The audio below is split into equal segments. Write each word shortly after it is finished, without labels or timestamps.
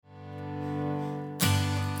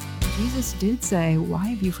Jesus did say, "Why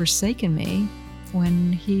have you forsaken me?"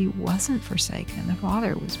 when he wasn't forsaken. The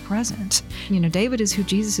Father was present. David is who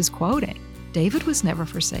Jesus is quoting. David was never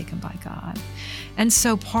forsaken by God. And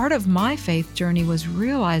so part of my faith journey was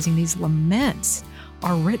realizing these laments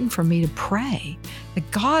are written for me to pray, that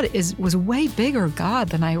God was a way bigger God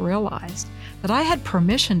than I realized, that I had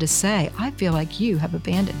permission to say, "I feel like you have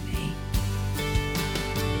abandoned me."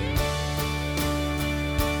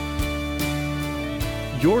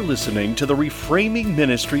 You're listening to the Reframing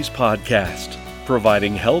Ministries podcast,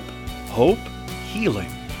 providing help, hope,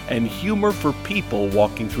 healing, and humor for people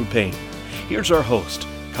walking through pain. Here's our host,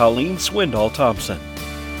 Colleen Swindoll Thompson.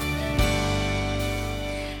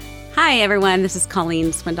 Hi, everyone. This is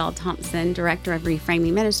Colleen Swindoll Thompson, Director of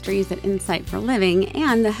Reframing Ministries at Insight for Living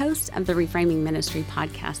and the host of the Reframing Ministry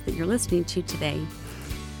podcast that you're listening to today,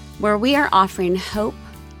 where we are offering hope,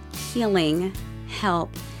 healing,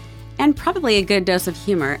 help, and probably a good dose of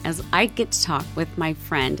humor as I get to talk with my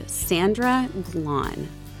friend, Sandra Glahn.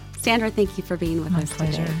 Sandra, thank you for being with us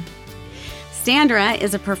pleasure. today. Sandra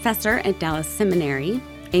is a professor at Dallas Seminary,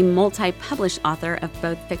 a multi-published author of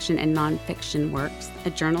both fiction and nonfiction works, a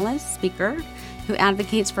journalist, speaker, who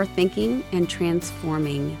advocates for thinking and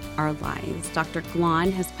transforming our lives. Dr.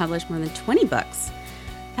 Glahn has published more than 20 books.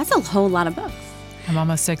 That's a whole lot of books. I'm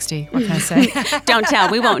almost 60. What can I say? Don't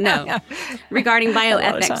tell. We won't know. Regarding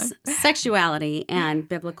bioethics, sexuality, and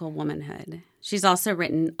biblical womanhood. She's also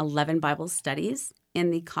written 11 Bible studies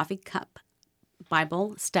in the Coffee Cup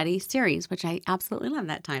Bible Study Series, which I absolutely love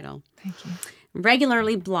that title. Thank you.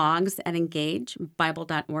 Regularly blogs at Engage,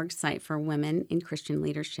 Bible.org site for women in Christian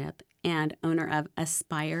leadership, and owner of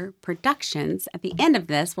Aspire Productions. At the end of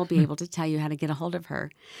this, we'll be able to tell you how to get a hold of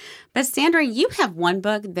her. But Sandra, you have one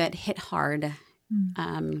book that hit hard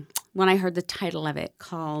when I heard the title of it,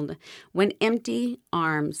 called When Empty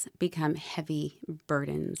Arms Become Heavy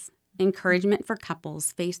Burdens. Encouragement for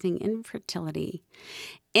couples facing infertility.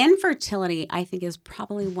 Infertility, I think, is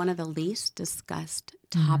probably one of the least discussed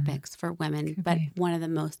topics for women, but one of the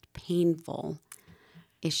most painful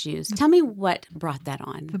issues. Tell me what brought that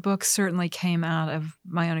on. The book certainly came out of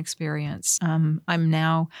my own experience. I'm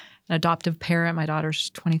now an adoptive parent. My daughter's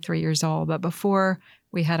 23 years old, but before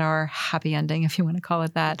we had our happy ending, if you want to call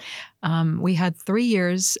it that, we had 3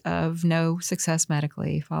 years of no success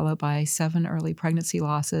medically, followed by 7 early pregnancy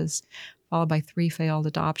losses, followed by 3 failed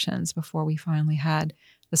adoptions before we finally had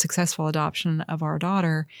the successful adoption of our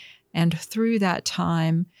daughter. And through that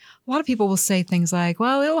time, a lot of people will say things like,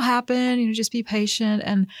 "Well, it'll happen, just be patient."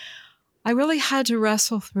 And I really had to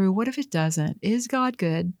wrestle through, what if it doesn't? Is God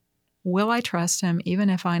good? Will I trust him even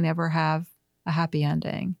if I never have a happy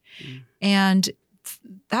ending? And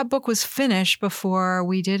that book was finished before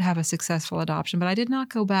we did have a successful adoption, but I did not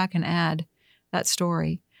go back and add that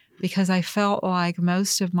story because I felt like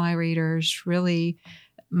most of my readers really,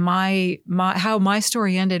 how my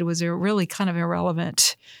story ended was really kind of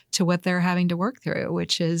irrelevant to what they're having to work through,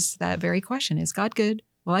 which is that very question: is God good?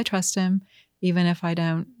 Will I trust him even if I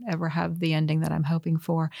don't ever have the ending that I'm hoping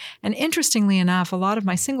for? And interestingly enough, a lot of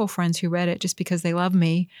my single friends who read it just because they love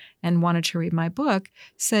me and wanted to read my book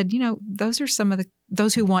said, those are some of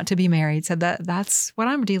those who want to be married said that's what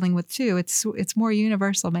I'm dealing with too. It's more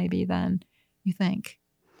universal maybe than you think.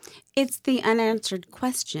 It's the unanswered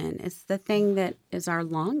question. It's the thing that is our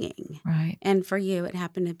longing. Right. And for you, it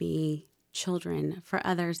happened to be children. For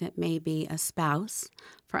others, it may be a spouse.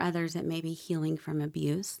 For others, it may be healing from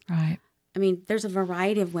abuse. Right. I mean, there's a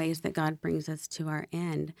variety of ways that God brings us to our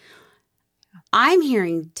end. I'm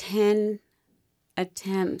hearing 10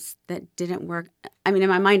 attempts that didn't work. I mean, in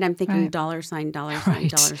my mind, I'm thinking $,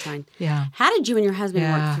 $, Yeah. How did you and your husband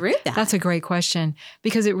work through that? That's a great question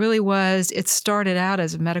because it started out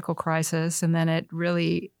as a medical crisis and then it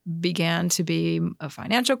really began to be a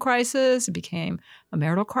financial crisis. It became a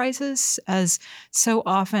marital crisis, as so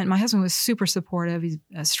often. My husband was super supportive. He's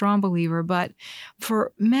a strong believer. But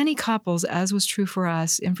for many couples, as was true for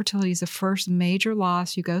us, infertility is the first major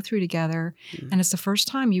loss you go through together. And it's the first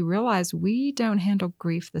time you realize we don't handle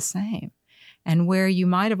grief the same. And where you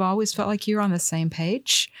might have always felt like you're on the same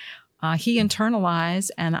page, he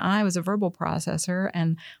internalized, and I was a verbal processor.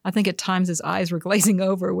 And I think at times his eyes were glazing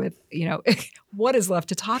over with, what is left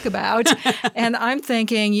to talk about? And I'm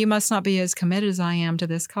thinking, you must not be as committed as I am to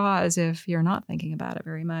this cause if you're not thinking about it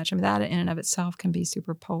very much. I mean, that in and of itself can be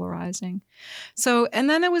super polarizing. So, and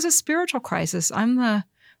then there was a spiritual crisis. I'm the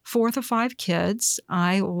 4th of 5 kids.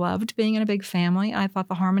 I loved being in a big family. I thought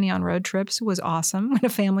the harmony on road trips was awesome in a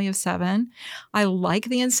family of 7. I like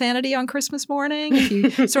the insanity on Christmas morning. If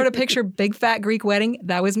you sort of picture big fat Greek wedding,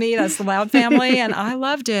 that was me. That's the Loud family. And I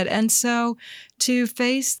loved it. And so to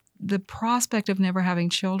face the prospect of never having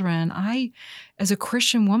children, I, as a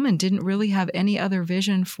Christian woman, didn't really have any other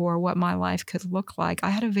vision for what my life could look like.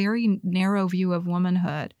 I had a very narrow view of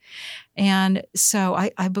womanhood. And so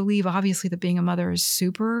I believe, obviously, that being a mother is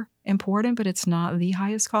super important, but it's not the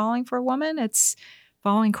highest calling for a woman. It's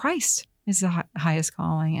following Christ is the highest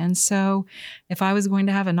calling. And so if I was going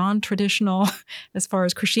to have a non-traditional, as far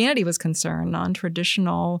as Christianity was concerned,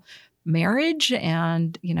 non-traditional marriage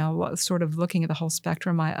and, sort of looking at the whole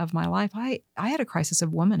spectrum of my life, I had a crisis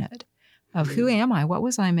of womanhood, of who am I? What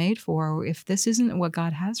was I made for? If this isn't what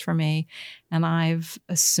God has for me, and I've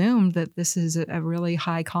assumed that this is a really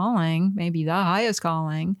high calling, maybe the highest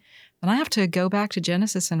calling, then I have to go back to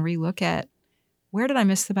Genesis and relook at, where did I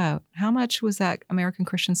miss the boat? How much was that American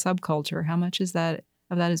Christian subculture? How much of that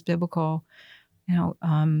is biblical?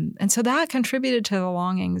 And so that contributed to the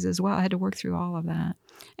longings as well. I had to work through all of that.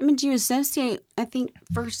 I mean, do you associate, I think,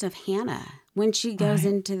 first of Hannah, when she goes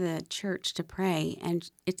into the church to pray,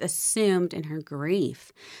 and it's assumed in her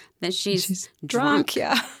grief that she's drunk.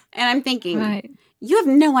 Yeah. And I'm thinking, you have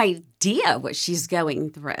no idea what she's going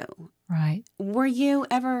through. Right. Were you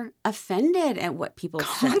ever offended at what people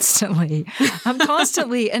Constantly. I'm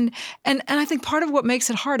constantly. And I think part of what makes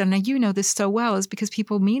it hard, and you know this so well, is because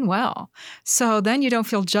people mean well. So then you don't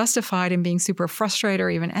feel justified in being super frustrated or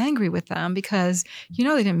even angry with them because they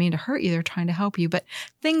didn't mean to hurt you. They're trying to help you. But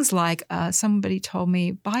things like somebody told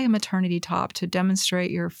me, buy a maternity top to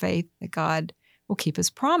demonstrate your faith that God will keep his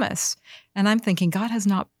promise. And I'm thinking, God has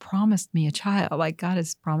not promised me a child. Like, God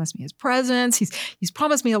has promised me his presence. He's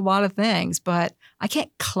promised me a lot of things, but I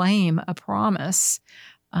can't claim a promise.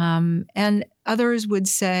 And others would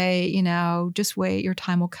say, just wait, your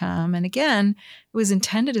time will come. And again, it was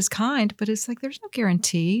intended as kind, but it's like, there's no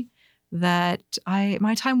guarantee that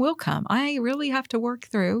my time will come. I really have to work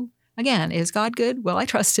through. Again, is God good? Will I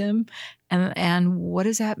trust him? And what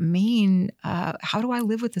does that mean? How do I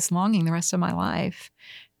live with this longing the rest of my life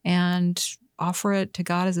and offer it to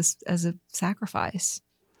God as a sacrifice?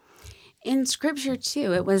 In Scripture,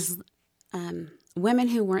 too, it was women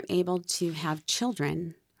who weren't able to have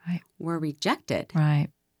children were rejected. Right.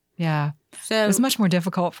 Yeah. So it was much more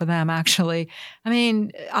difficult for them, actually. I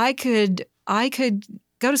mean, I could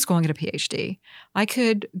go to school and get a PhD. I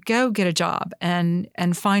could go get a job and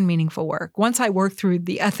find meaningful work. Once I worked through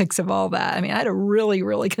the ethics of all that, I mean, I had a really,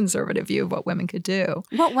 really conservative view of what women could do.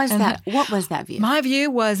 What was that? What was that view? My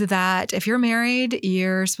view was that if you're married,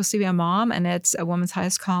 you're supposed to be a mom, and it's a woman's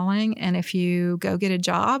highest calling. And if you go get a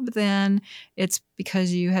job, then it's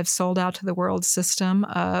because you have sold out to the world system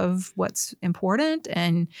of what's important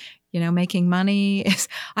and making money.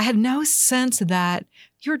 I had no sense that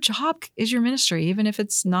your job is your ministry, even if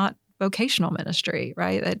it's not vocational ministry,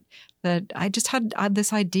 right? That I just had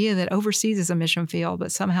this idea that overseas is a mission field,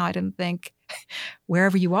 but somehow I didn't think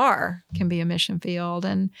wherever you are can be a mission field.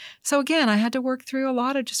 And so again, I had to work through a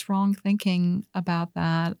lot of just wrong thinking about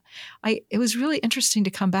that. It was really interesting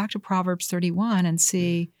to come back to Proverbs 31 and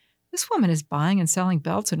see this woman is buying and selling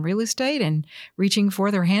belts and real estate and reaching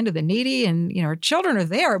forth her hand to the needy. And, her children are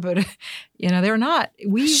there, but, they're not.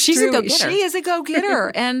 She's a go-getter. She is a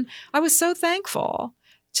go-getter. And I was so thankful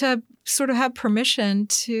to sort of have permission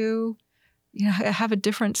to, have a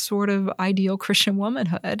different sort of ideal Christian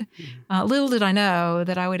womanhood. Little did I know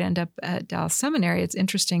that I would end up at Dallas Seminary. It's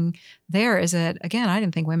interesting there is that, again, I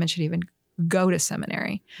didn't think women should even go to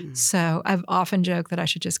seminary. So I've often joked that I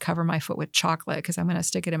should just cover my foot with chocolate because I'm going to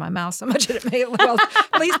stick it in my mouth so much that it may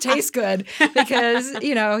at least taste good. Because,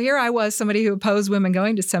 here I was, somebody who opposed women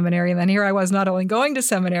going to seminary. And then here I was not only going to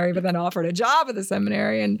seminary, but then offered a job at the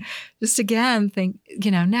seminary. And just again, think,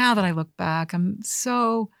 now that I look back, I'm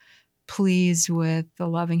so pleased with the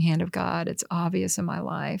loving hand of God. It's obvious in my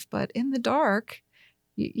life. But in the dark,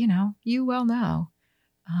 you well know.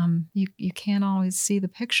 You can't always see the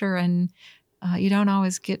picture, and you don't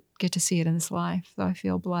always get to see it in this life. So I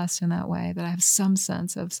feel blessed in that way that I have some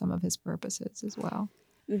sense of some of his purposes as well.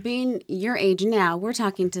 Being your age now, we're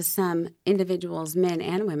talking to some individuals, men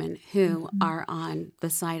and women, who are on the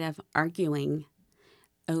side of arguing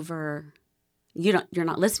over, you're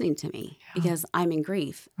not listening to me because I'm in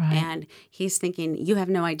grief. Right. And he's thinking, you have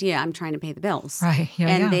no idea I'm trying to pay the bills. Right. Yeah,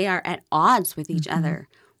 and they are at odds with each other.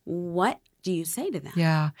 What do you say to them?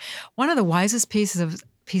 Yeah. One of the wisest pieces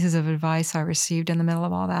of advice I received in the middle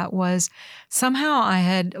of all that was somehow I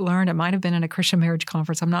had learned, it might have been in a Christian marriage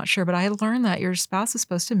conference, I'm not sure, but I had learned that your spouse is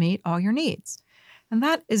supposed to meet all your needs. And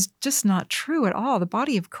that is just not true at all. The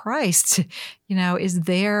body of Christ, is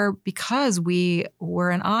there because we're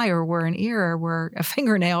an eye or we're an ear or we're a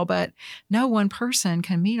fingernail, but no one person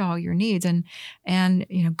can meet all your needs.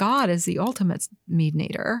 And God is the ultimate need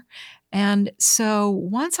meter. And so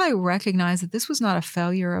once I recognized that this was not a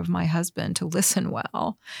failure of my husband to listen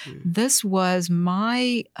well, this was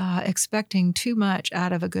my expecting too much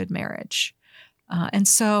out of a good marriage. And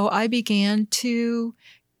so I began to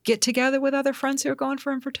get together with other friends who were going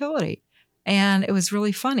for infertility. And it was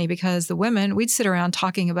really funny because the women, we'd sit around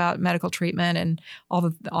talking about medical treatment and all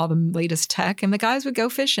the latest tech, and the guys would go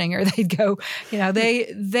fishing, or they'd go,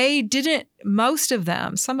 they didn't, most of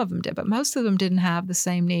them, some of them did, but most of them didn't have the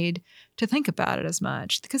same need to think about it as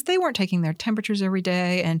much because they weren't taking their temperatures every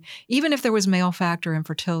day. And even if there was male factor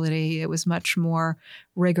infertility, it was much more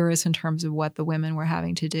rigorous in terms of what the women were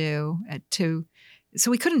having to do so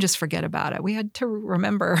we couldn't just forget about it. We had to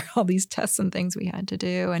remember all these tests and things we had to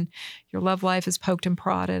do, and your love life is poked and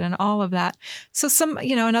prodded and all of that. So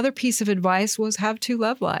another piece of advice was have two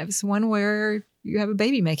love lives, one where you have a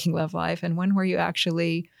baby-making love life and one where you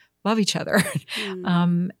actually love each other.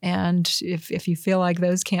 And if you feel like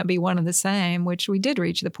those can't be one and the same, which we did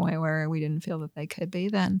reach the point where we didn't feel that they could be,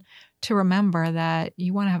 then to remember that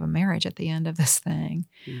you want to have a marriage at the end of this thing.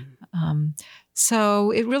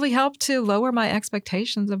 So it really helped to lower my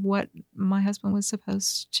expectations of what my husband was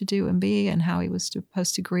supposed to do and be and how he was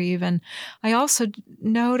supposed to grieve. And I also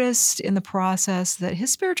noticed in the process that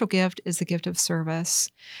his spiritual gift is the gift of service.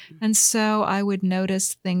 And so I would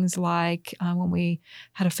notice things like when we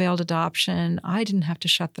had a failed adoption, I didn't have to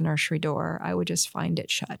shut the nursery door. I would just find it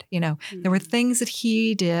shut. There were things that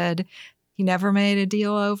he did he never made a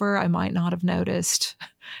deal over. I might not have noticed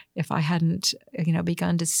if I hadn't,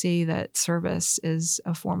 begun to see that service is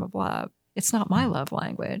a form of love. It's not my love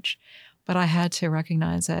language, but I had to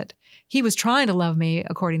recognize that he was trying to love me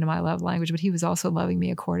according to my love language, but he was also loving me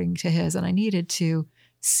according to his. And I needed to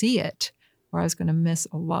see it, or I was going to miss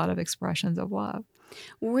a lot of expressions of love.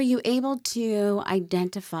 Were you able to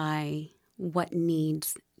identify what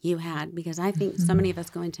needs you had? Because I think so many of us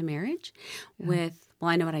go into marriage with, well,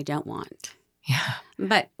 I know what I don't want. Yeah.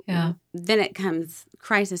 But then it comes,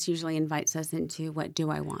 crisis usually invites us into what do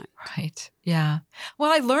I want? Right. Yeah.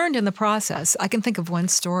 Well, I learned in the process. I can think of one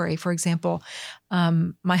story. For example,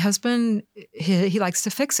 my husband, he likes to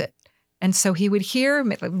fix it. And so he would hear,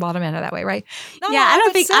 a lot of men are that way, right? I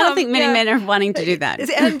don't think many men are wanting to do that.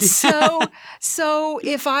 And so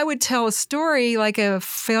if I would tell a story like a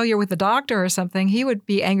failure with the doctor or something, he would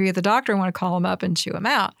be angry at the doctor and want to call him up and chew him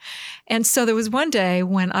out. And so there was one day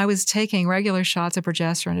when I was taking regular shots of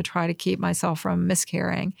progesterone to try to keep myself from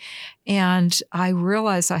miscarrying. And I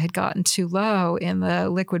realized I had gotten too low in the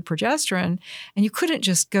liquid progesterone, and you couldn't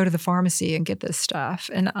just go to the pharmacy and get this stuff.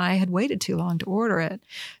 And I had waited too long to order it.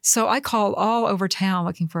 So I called all over town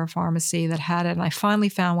looking for a pharmacy that had it. And I finally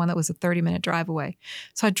found one that was a 30-minute drive away.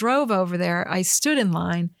 So I drove over there. I stood in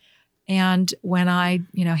line. And when I,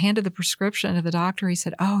 handed the prescription to the doctor, he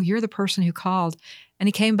said, "Oh, you're the person who called." And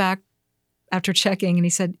he came back after checking and he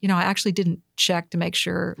said, "I actually didn't check to make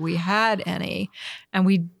sure we had any. And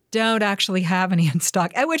we don't actually have any in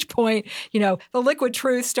stock." At which point, the liquid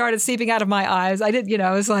truth started seeping out of my eyes. I did, it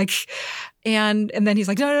was like, and then he's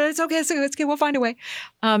like, no, it's okay. It's okay. We'll find a way.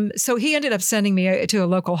 So he ended up sending me to a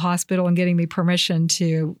local hospital and getting me permission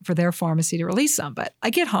for their pharmacy to release some. But I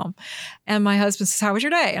get home and my husband says, "How was your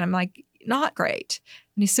day?" And I'm like, "Not great."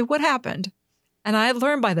 And he said, "What happened?" And I had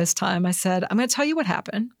learned by this time, I said, "I'm going to tell you what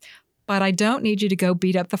happened, but I don't need you to go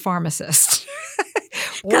beat up the pharmacist."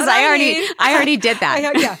 Because I already did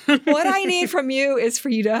that. What I need from you is for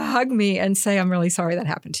you to hug me and say, "I'm really sorry that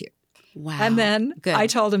happened to you." Wow. And then I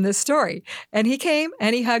told him this story. And he came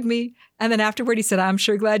and he hugged me. And then afterward he said, "I'm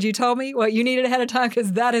sure glad you told me what you needed ahead of time,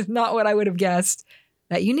 because that is not what I would have guessed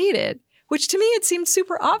that you needed." Which to me, it seemed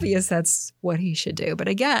super obvious that's what he should do. But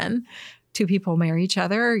again, two people marry each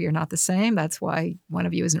other. You're not the same. That's why one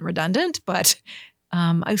of you isn't redundant. But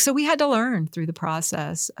so we had to learn through the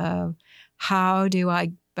process of how do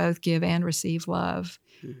I both give and receive love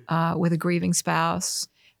with a grieving spouse.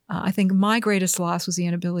 I think my greatest loss was the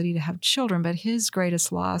inability to have children, but his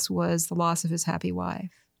greatest loss was the loss of his happy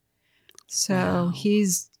wife. So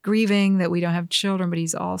he's grieving that we don't have children, but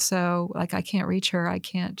he's also like, I can't reach her. I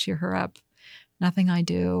can't cheer her up. Nothing I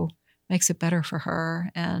do makes it better for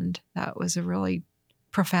her. And that was a really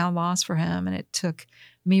profound loss for him. And it took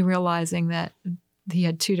me realizing that he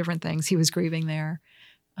had two different things he was grieving there.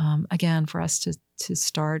 Again, for us to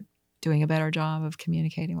start doing a better job of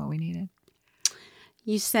communicating what we needed.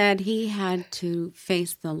 You said he had to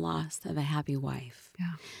face the loss of a happy wife.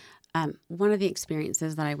 Yeah. One of the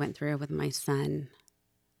experiences that I went through with my son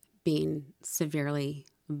being severely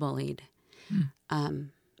bullied 9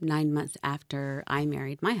 months after I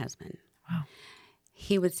married my husband. Wow.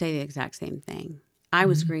 He would say the exact same thing. I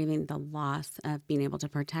was grieving the loss of being able to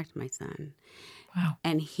protect my son. Wow.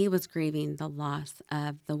 And he was grieving the loss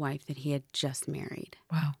of the wife that he had just married.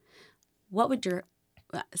 Wow. What would your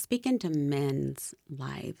speak into men's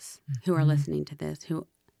lives who are listening to this, who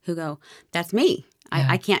go, that's me. Yeah.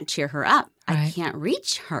 I can't cheer her up. I Right. can't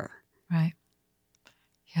reach her. Right.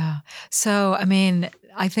 Yeah. So, I mean,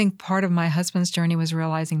 I think part of my husband's journey was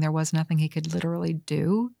realizing there was nothing he could literally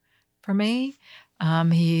do for me.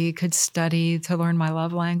 He could study to learn my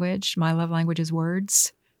love language. My love language is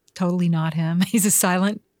words. Totally not him. He's a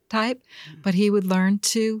silent type, but he would learn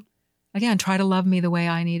to, again, try to love me the way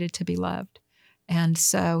I needed to be loved. And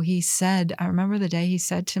so he said, I remember the day he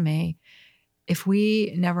said to me, if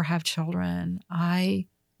we never have children, I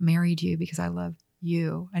married you because I love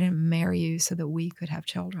you. I didn't marry you so that we could have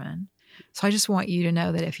children. So I just want you to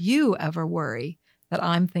know that if you ever worry that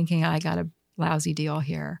I'm thinking I got a lousy deal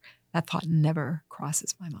here, that thought never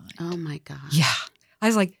crosses my mind. Oh my God. Yeah. I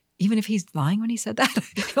was like, even if he's lying when he said that,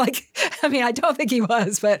 like, I mean, I don't think he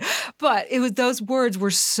was, but it was, those words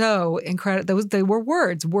were so incredible. They were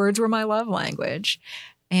words. Words were my love language.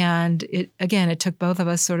 And it took both of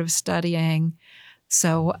us sort of studying.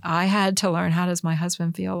 So I had to learn, how does my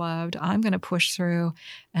husband feel loved? I'm going to push through,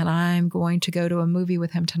 and I'm going to go to a movie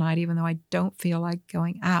with him tonight, even though I don't feel like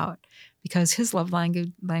going out, because his love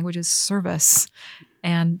language is service.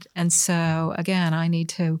 And so again, I need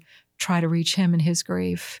to try to reach him in his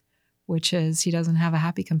grief, which is he doesn't have a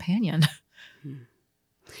happy companion.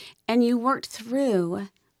 And you worked through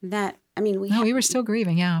that. I mean, we were still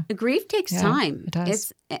grieving. Yeah. The grief takes time. It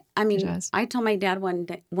does. It does. I told my dad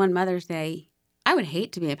one Mother's Day, I would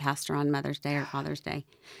hate to be a pastor on Mother's Day or Father's Day,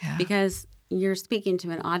 because you're speaking to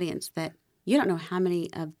an audience that you don't know how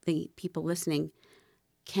many of the people listening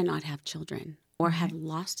cannot have children or have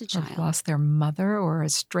lost a child. Or lost their mother, or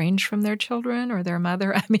estranged from their children or their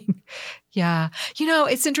mother. I mean, yeah. You know,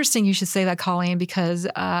 it's interesting you should say that, Colleen, because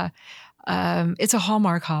it's a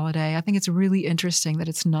Hallmark holiday. I think it's really interesting that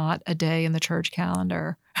it's not a day in the church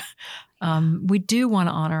calendar. We do want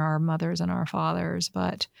to honor our mothers and our fathers,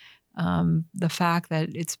 but the fact that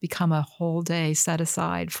it's become a whole day set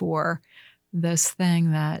aside for this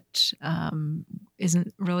thing that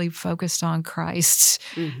isn't really focused on Christ.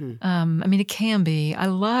 Mm-hmm. I mean, it can be. I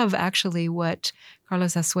love actually what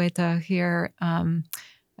Carlos Azueta here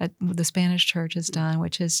at the Spanish Church has done,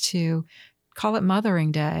 which is to call it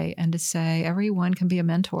Mothering Day and to say everyone can be a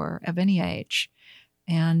mentor of any age.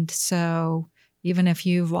 And so even if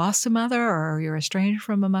you've lost a mother or you're estranged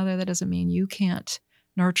from a mother, that doesn't mean you can't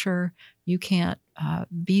nurture, you can't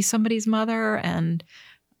be somebody's mother. And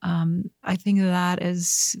I think that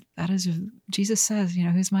is Jesus says, you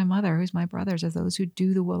know, who's my mother, who's my brothers, are those who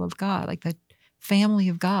do the will of God. Like the family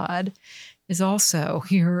of God is also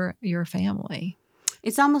your family.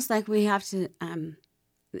 It's almost like we have to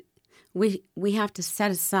we have to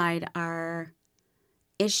set aside our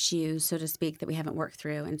issues, so to speak, that we haven't worked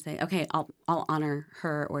through, and say, okay, I'll honor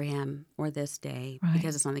her or him or this day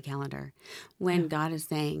because it's on the calendar. When God is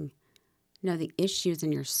saying, no, the issues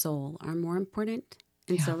in your soul are more important.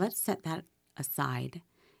 And so let's set that aside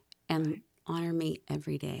and honor me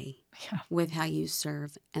every day with how you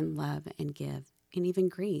serve and love and give and even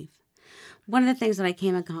grieve. One of the things that I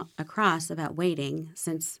came across about waiting,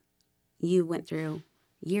 since you went through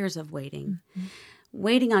years of waiting,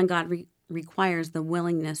 waiting on God requires the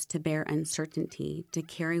willingness to bear uncertainty, to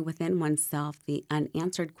carry within oneself the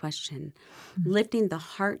unanswered question, lifting the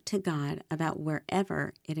heart to God about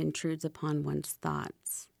wherever it intrudes upon one's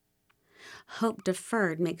thoughts. Hope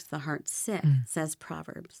deferred makes the heart sick, says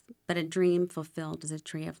Proverbs, but a dream fulfilled is a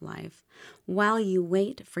tree of life. While you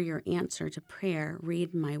wait for your answer to prayer,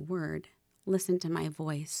 read my word. Listen to my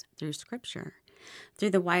voice through Scripture,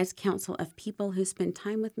 through the wise counsel of people who spend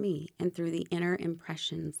time with me, and through the inner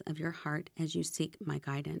impressions of your heart as you seek my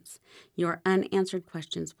guidance. Your unanswered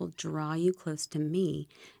questions will draw you close to me,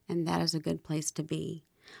 and that is a good place to be.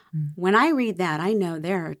 When I read that, I know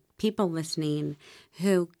there are people listening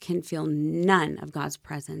who can feel none of God's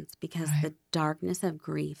presence because the darkness of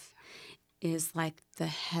grief is like the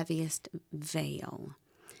heaviest veil.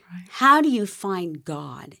 Right. How do you find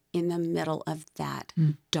God in the middle of that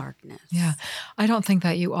darkness? Yeah, I don't think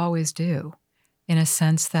that you always do, in a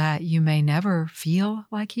sense that you may never feel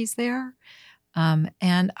like he's there.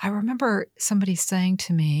 And I remember somebody saying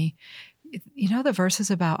to me, you know, the verses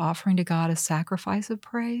about offering to God a sacrifice of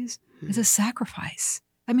praise is a sacrifice.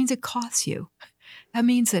 That means it costs you. That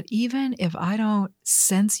means that even if I don't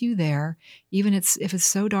sense you there, even if it's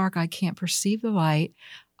so dark I can't perceive the light,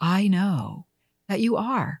 I know that you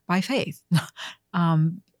are by faith.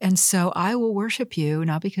 And so I will worship you,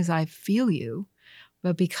 not because I feel you,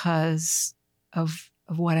 but because of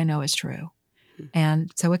what I know is true.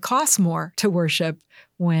 And so it costs more to worship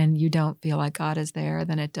when you don't feel like God is there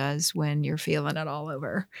than it does when you're feeling it all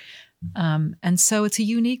over. And so it's a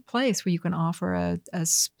unique place where you can offer a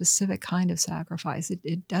specific kind of sacrifice.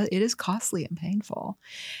 It is costly and painful.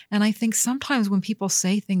 And I think sometimes when people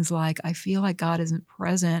say things like, I feel like God isn't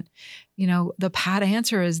present, the pat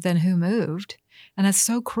answer is, then who moved? And that's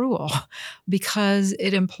so cruel because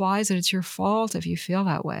it implies that it's your fault if you feel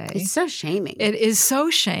that way. It's so shaming. It is so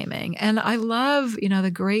shaming. And I love,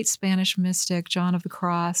 the great Spanish mystic, John of the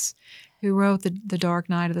Cross, who wrote the Dark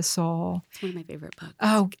Night of the Soul. It's one of my favorite books.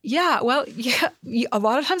 Oh, yeah. Well, yeah. A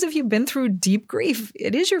lot of times if you've been through deep grief,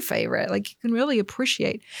 it is your favorite. Like you can really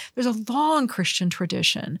appreciate. There's a long Christian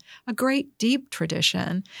tradition, a great deep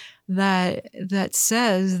tradition that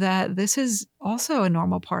says that this is also a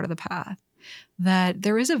normal part of the path, that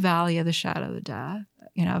there is a valley of the shadow of death,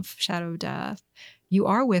 shadow of death. You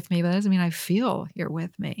are with me, but that doesn't mean I feel you're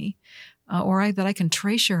with me, that I can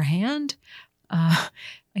trace your hand.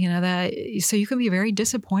 So you can be very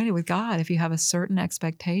disappointed with God if you have a certain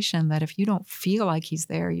expectation that if you don't feel like he's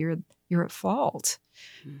there, you're at fault.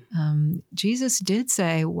 Jesus did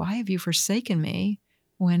say, why have you forsaken me?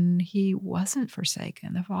 When he wasn't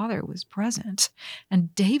forsaken, the Father was present.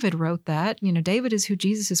 And David wrote that. David is who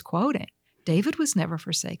Jesus is quoting. David was never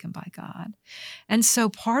forsaken by God. And so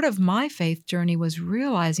part of my faith journey was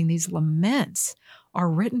realizing these laments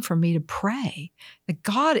are written for me to pray, that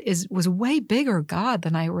God was a way bigger God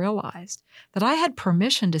than I realized, that I had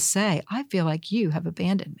permission to say, I feel like you have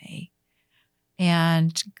abandoned me.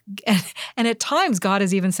 And at times God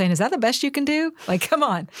is even saying, is that the best you can do? Like, come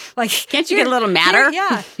on. Like, can't you get a little madder?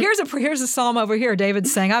 Here's a psalm over here.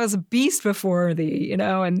 David's saying, I was a beast before thee,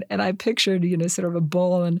 and I pictured, sort of a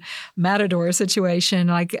bull and matador situation.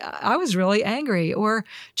 Like I was really angry. Or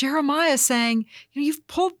Jeremiah saying, you've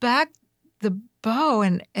pulled back the bow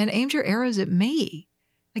and aimed your arrows at me.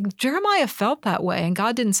 Like Jeremiah felt that way, and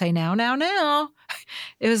God didn't say, now.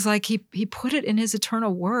 It was like he put it in his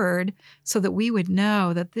eternal word so that we would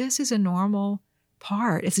know that this is a normal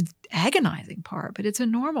part. It's an agonizing part, but it's a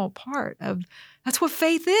normal part of, that's what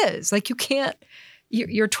faith is. Like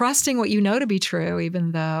you're trusting what you know to be true,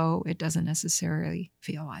 even though it doesn't necessarily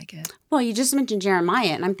feel like it. Well, you just mentioned Jeremiah,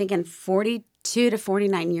 and I'm thinking 42 to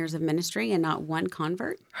 49 years of ministry and not one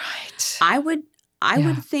convert. Right. I would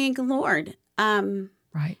think, Lord,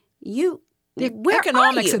 right. The where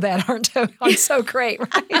economics of that aren't so great,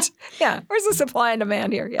 right? Yeah. Where's the supply and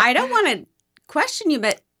demand here? Yeah. I don't want to question you,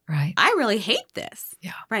 but right. I really hate this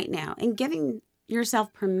right now. And giving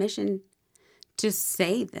yourself permission to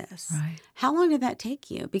say this. Right. How long did that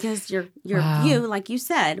take you? Because your Wow. view, like you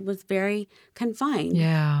said, was very confined.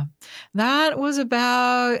 Yeah. That was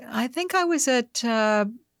I think I was at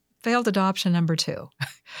failed adoption number 2.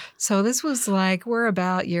 So this was we're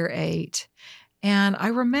about year 8. And I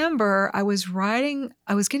remember I was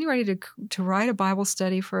getting ready to write a Bible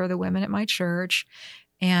study for the women at my church.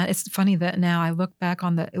 And it's funny that now I look back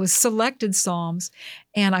on it was selected Psalms,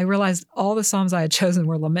 and I realized all the Psalms I had chosen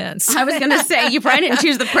were laments. I was going to say, you probably didn't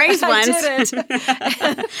choose the praise ones. I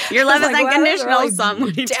didn't. Your love is unconditional, really Psalm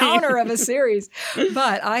 122. Downer of a series.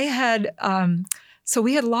 But I had, so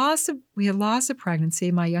we had lost a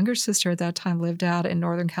pregnancy. My younger sister at that time lived out in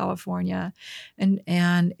Northern California.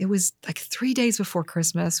 And it was 3 days before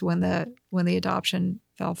Christmas when the adoption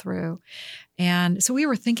fell through. And so we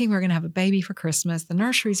were thinking we were going to have a baby for Christmas. The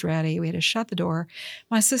nursery's ready. We had to shut the door.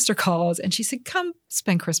 My sister calls and she said, come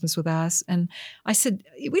spend Christmas with us. And I said,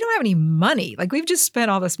 we don't have any money. We've just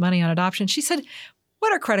spent all this money on adoption. She said,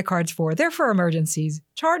 what are credit cards for? They're for emergencies.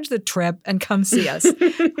 Charge the trip and come see us,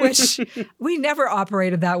 which we never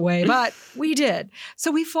operated that way, but we did.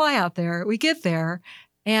 So we fly out there. We get there.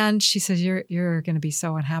 And she says, you're going to be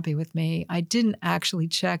so unhappy with me. I didn't actually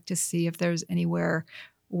check to see if there's anywhere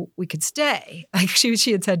we could stay.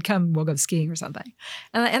 She had said, come, we'll go skiing or something.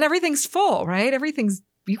 And everything's full, right?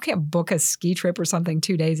 You can't book a ski trip or something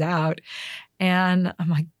 2 days out. And I'm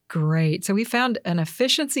like, great. So we found an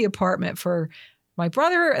efficiency apartment for my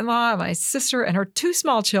brother-in-law, my sister, and her 2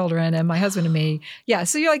 small children, and my husband and me. Yeah,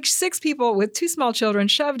 so you're 6 people with 2 small children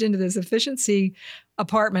shoved into this efficiency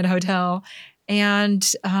apartment hotel. And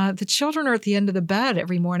the children are at the end of the bed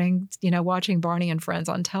every morning, watching Barney and Friends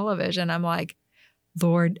on television. I'm like,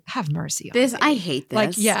 Lord, have mercy on me. I hate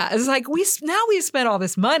this. It's we've spent all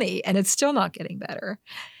this money and it's still not getting better.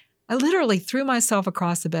 I literally threw myself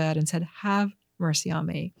across the bed and said, have mercy on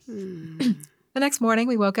me. The next morning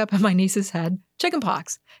we woke up and my nieces had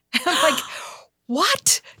chickenpox. And I'm like,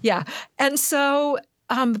 what? Yeah. And so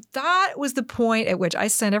that was the point at which I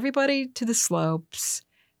sent everybody to the slopes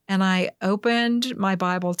And I opened my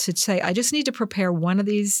Bible to say, I just need to prepare one of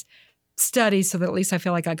these studies so that at least I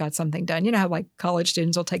feel like I got something done. You know how like college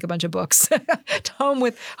students will take a bunch of books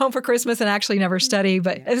home for Christmas and actually never study,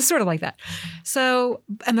 but it's sort of like that. So,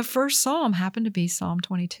 and the first Psalm happened to be Psalm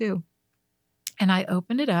 22. And I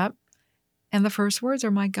opened it up, and the first words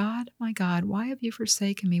are, my God, why have you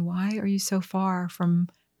forsaken me? Why are you so far from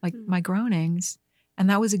like my groanings? And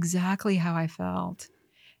that was exactly how I felt.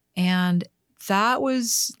 And that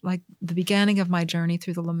was like the beginning of my journey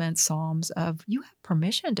through the lament Psalms of, you have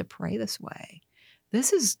permission to pray this way.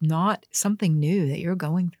 This is not something new that you're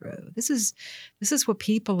going through. This is what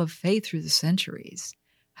people of faith through the centuries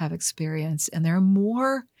have experienced. And there are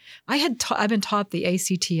more. I've been taught the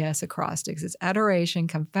ACTS acrostics. It's adoration,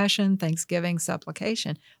 confession, thanksgiving,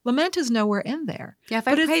 supplication. Lament is nowhere in there. Yeah, if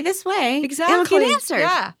I pray this way, exactly, it'll get answered.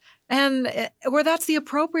 Yeah. And where that's the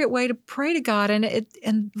appropriate way to pray to God.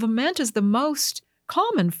 And lament is the most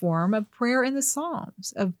common form of prayer in the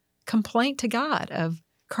Psalms, of complaint to God, of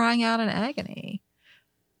crying out in agony.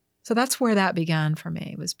 So that's where that began for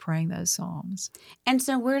me, was praying those Psalms. And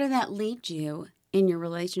so where did that lead you in your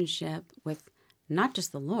relationship with not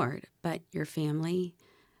just the Lord, but your family,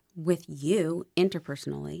 with you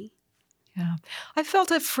interpersonally? Yeah. I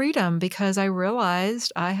felt a freedom because I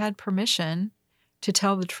realized I had permission to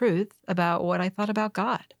tell the truth about what I thought about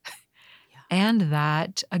God. Yeah. And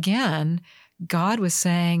that, again, God was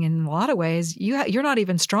saying in a lot of ways, you're not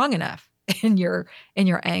even strong enough in your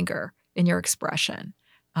anger, in your expression.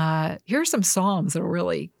 Here are some Psalms that will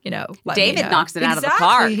really, let David knocks it out of the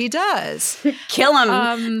park. Exactly, he does. Kill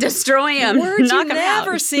him, destroy him, words knock you him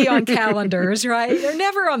never out. see on calendars, right? They're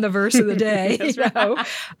never on the verse of the day,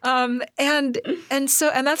 and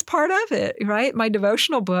that's part of it, right? My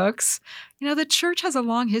devotional books, the church has a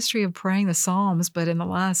long history of praying the Psalms, but in the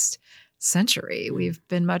last century, we've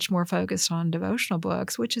been much more focused on devotional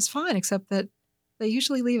books, which is fine, except that they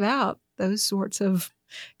usually leave out those sorts of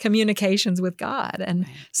communications with God. And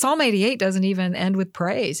right. Psalm 88 doesn't even end with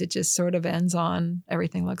praise. It just sort of ends on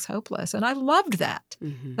everything looks hopeless. And I loved that,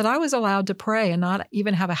 that I was allowed to pray and not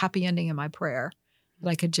even have a happy ending in my prayer, that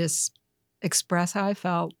I could just express how I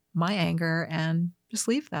felt, my anger, and just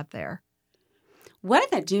leave that there. What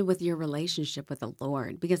did that do with your relationship with the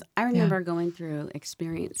Lord? Because I remember going through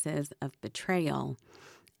experiences of betrayal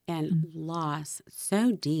and loss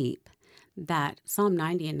so deep that Psalm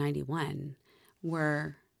 90 and 91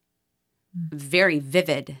 were very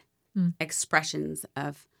vivid expressions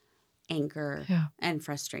of anger and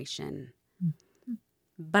frustration.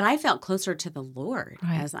 But I felt closer to the Lord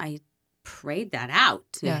as I prayed that out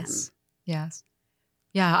to him. Yes.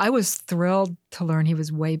 Yeah, I was thrilled to learn he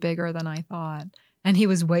was way bigger than I thought. And he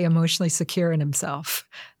was way emotionally secure in himself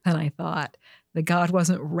than I thought. That God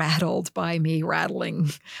wasn't rattled by me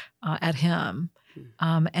rattling at him.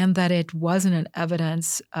 And that it wasn't an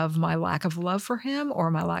evidence of my lack of love for him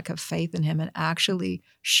or my lack of faith in him. It actually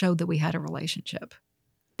showed that we had a relationship.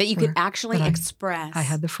 That you could actually express. I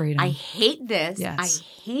had the freedom. I hate this. Yes. I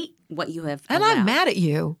hate what you have And allowed. I'm mad at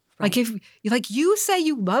you. Right. Like you say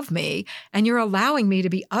you love me and you're allowing me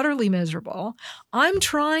to be utterly miserable. I'm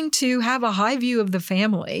trying to have a high view of the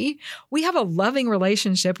family. We have a loving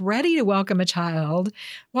relationship, ready to welcome a child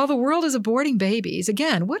while the world is aborting babies.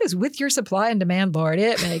 Again, what is with your supply and demand, Lord?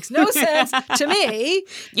 It makes no sense to me.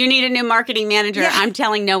 You need a new marketing manager. Yeah. I'm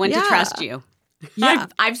telling no one to trust you. Yeah.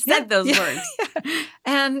 I've said those words.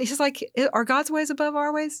 And he's like, are God's ways above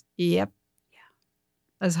our ways? Yep. Yeah.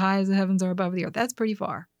 As high as the heavens are above the earth. That's pretty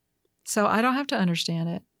far. So I don't have to understand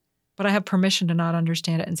it, but I have permission to not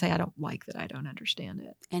understand it and say, I don't like that I don't understand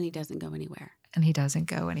it. And he doesn't go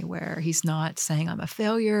anywhere. He's not saying I'm a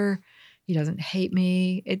failure. He doesn't hate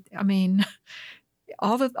me.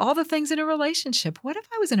 All the things in a relationship. What if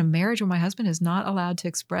I was in a marriage where my husband is not allowed to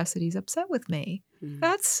express that he's upset with me?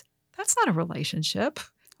 That's not a relationship.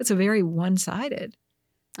 It's a very one-sided,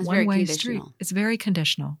 one-way street. It's very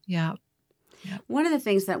conditional. Yeah. One of the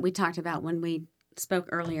things that we talked about when we spoke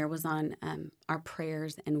earlier was on our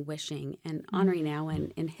prayers and wishing. And Henri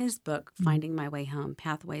Nouwen, in his book, Finding My Way Home,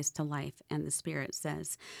 Pathways to Life and the Spirit,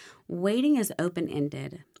 says, waiting is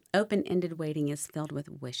open-ended. Open-ended waiting is filled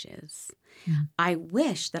with wishes. I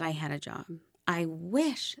wish that I had a job. I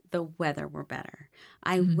wish the weather were better.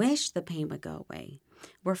 I wish the pain would go away.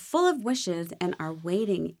 We're full of wishes, and our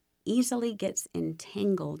waiting easily gets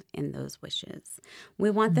entangled in those wishes.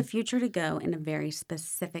 We want the future to go in a very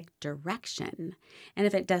specific direction. And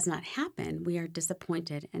if it does not happen, we are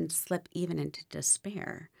disappointed and slip even into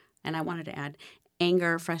despair. And I wanted to add,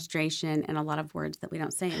 anger, frustration, and a lot of words that we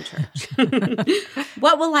don't say in church.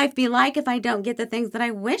 What will life be like if I don't get the things that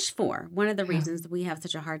I wish for? One of the reasons that we have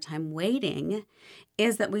such a hard time waiting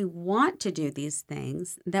is that we want to do these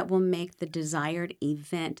things that will make the desired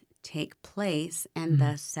event take place and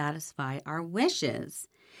thus satisfy our wishes.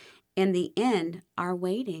 In the end, our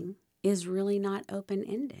waiting is really not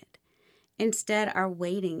open-ended. Instead, our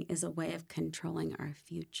waiting is a way of controlling our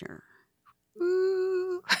future.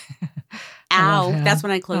 Ooh. Ow. That's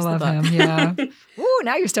when I close the book. Him, yeah. Ooh,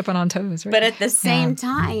 now you're stepping on toes. Right? But at the same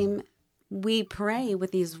time, we pray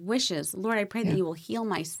with these wishes. Lord, I pray that you will heal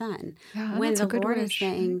my son. Yeah, when the Lord wish. is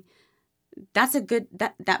saying, that's a good,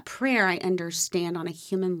 that prayer I understand on a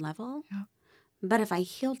human level. Yeah. But if I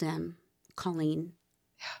healed him, Colleen,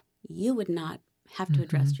 you would not have to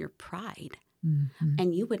address your pride.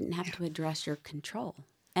 And you wouldn't have to address your control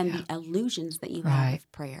and the illusions that you have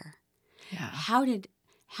of prayer. Yeah. How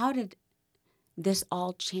did this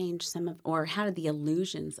all change how did the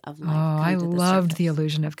illusions of life come I to the loved surface? the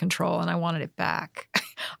illusion of control, and I wanted it back.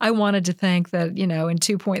 I wanted to think that, in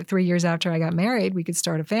 2.3 years after I got married, we could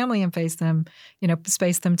start a family and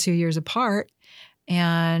space them 2 years apart.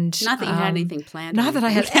 And not that you had anything planned. Not that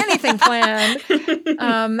I had anything planned.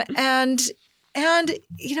 And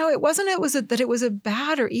it wasn't that it was a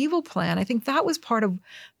bad or evil plan. I think that was part of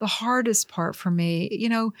the hardest part for me.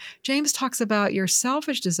 James talks about your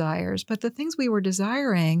selfish desires, but the things we were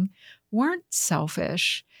desiring weren't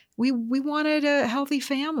selfish. We wanted a healthy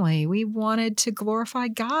family. We wanted to glorify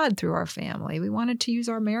God through our family. We wanted to use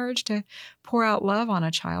our marriage to pour out love on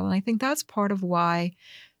a child. And I think that's part of why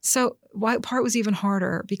part was even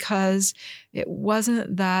harder, because it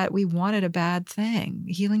wasn't that we wanted a bad thing.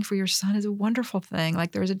 Healing for your son is a wonderful thing.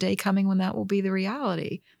 Like, there's a day coming when that will be the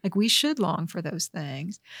reality. Like, we should long for those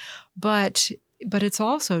things. But it's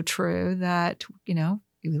also true that,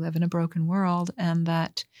 we live in a broken world, and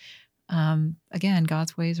that, again,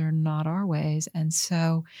 God's ways are not our ways. And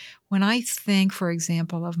so when I think, for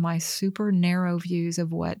example, of my super narrow views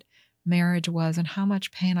of what marriage was and how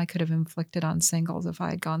much pain I could have inflicted on singles if I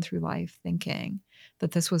had gone through life thinking that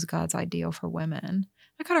this was God's ideal for women,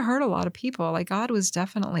 I could have hurt a lot of people. Like, God was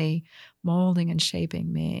definitely molding and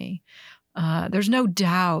shaping me. There's no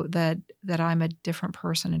doubt that I'm a different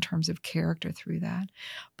person in terms of character through that.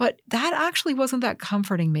 But that actually wasn't that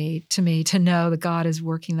comforting to me to know that God is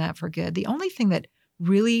working that for good. The only thing that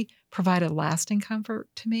really provided lasting comfort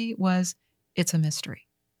to me was it's a mystery,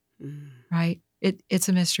 right? It's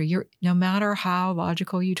a mystery. No matter how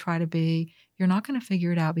logical you try to be, you're not going to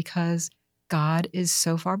figure it out, because God is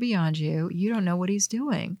so far beyond you. You don't know what he's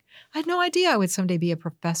doing. I had no idea I would someday be a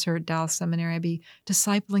professor at Dallas Seminary. I'd be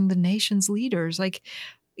discipling the nation's leaders. Like,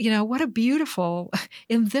 what a beautiful,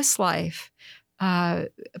 in this life,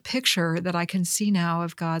 picture that I can see now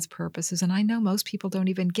of God's purposes. And I know most people don't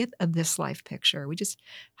even get a this life picture. We just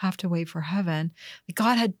have to wait for heaven.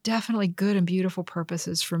 God had definitely good and beautiful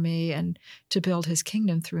purposes for me and to build his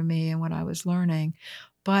kingdom through me and what I was learning.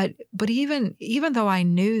 But even though I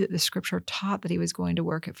knew that the scripture taught that he was going to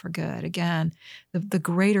work it for good, again, the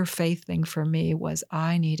greater faith thing for me was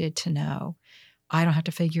I needed to know. I don't have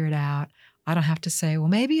to figure it out. I don't have to say, well,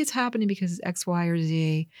 maybe it's happening because it's X, Y, or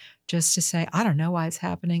Z, just to say, I don't know why it's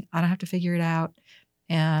happening. I don't have to figure it out.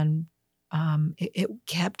 And it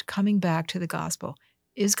kept coming back to the gospel.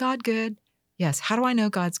 Is God good? Yes. How do I know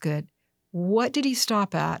God's good? What did he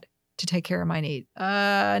stop at to take care of my need?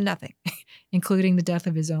 Nothing, including the death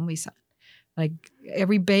of his only son. Like,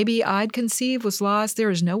 every baby I'd conceive was lost. There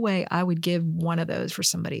is no way I would give one of those for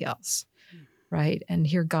somebody else, right? And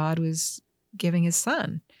here God was giving his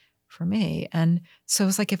son for me. And so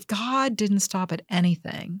it's like, if God didn't stop at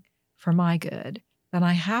anything for my good, then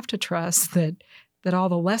I have to trust that all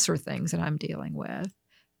the lesser things that I'm dealing with,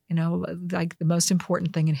 like the most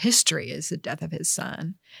important thing in history is the death of his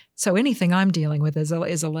son. So anything I'm dealing with is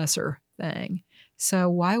a lesser thing. So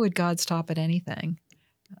why would God stop at anything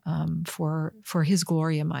for his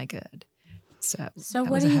glory and my good? So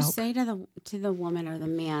what do you say to the woman or the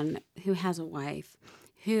man who has a wife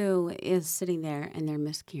who is sitting there and they're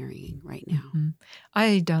miscarrying right now? Mm-hmm.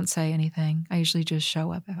 I don't say anything. I usually just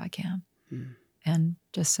show up if I can and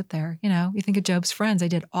just sit there. You think of Job's friends. They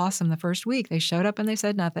did awesome the first week. They showed up and they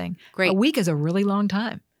said nothing. Great. A week is a really long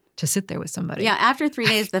time to sit there with somebody. Yeah, after 3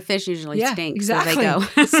 days, the fish usually stink. Exactly. So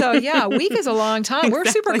they go. So a week is a long time. We're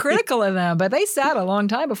super critical of them, but they sat a long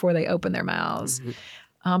time before they opened their mouths.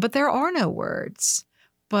 Mm-hmm. But there are no words.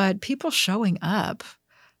 But people showing up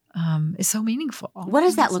is so meaningful. What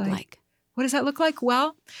does that look like? What does that look like?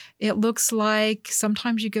 Well, it looks like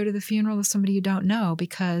sometimes you go to the funeral of somebody you don't know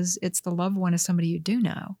because it's the loved one of somebody you do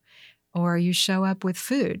know, or you show up with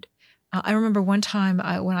food. I remember one time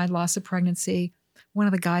when I lost a pregnancy, one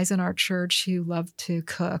of the guys in our church who loved to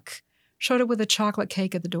cook showed up with a chocolate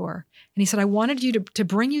cake at the door. And he said, I wanted you to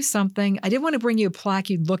bring you something. I didn't want to bring you a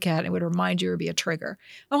plaque you'd look at and it would remind you or be a trigger.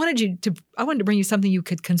 I wanted to bring you something you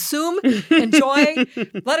could consume, enjoy,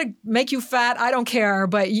 let it make you fat. I don't care.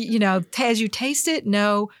 But, as you taste it,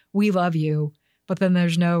 know we love you. But then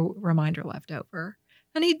there's no reminder left over.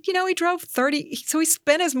 And he drove 30. So he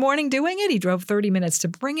spent his morning doing it. He drove 30 minutes to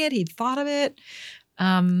bring it. He thought of it.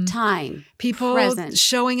 Time. People present.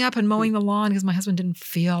 Showing up and mowing the lawn because my husband didn't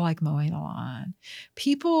feel like mowing the lawn.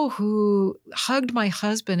 People who hugged my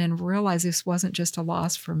husband and realized this wasn't just a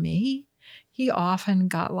loss for me. He often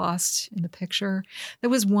got lost in the picture. There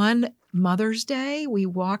was one Mother's Day. We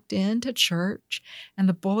walked into church and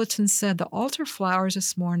the bulletin said the altar flowers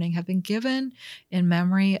this morning have been given in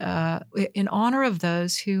memory, in honor of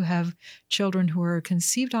those who have children who are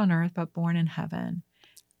conceived on earth but born in heaven.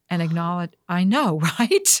 And acknowledge, I know,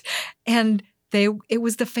 right? And it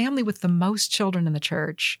was the family with the most children in the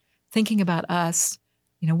church thinking about us,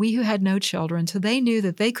 we who had no children. So they knew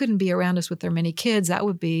that they couldn't be around us with their many kids. That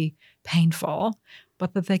would be painful,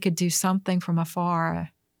 but that they could do something from afar.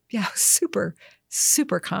 Yeah, super,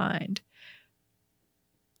 super kind.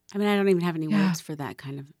 I mean, I don't even have any words for that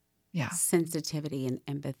kind of yeah. sensitivity and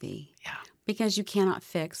empathy. Yeah. Because you cannot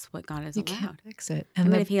fix what God has allowed. You can't fix it.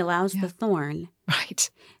 And if he allows the thorn, right,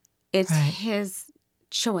 it's his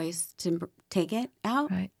choice to take it out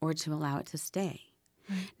or to allow it to stay.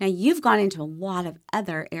 Right. Now, you've gone into a lot of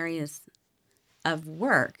other areas of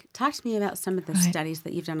work. Talk to me about some of the studies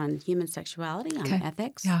that you've done on human sexuality, on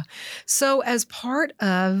ethics. Yeah. So as part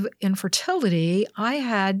of infertility, I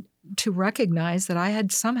had to recognize that I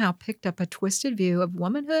had somehow picked up a twisted view of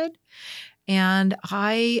womanhood. And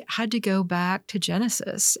I had to go back to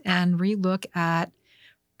Genesis and relook at,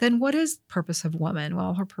 then what is the purpose of woman?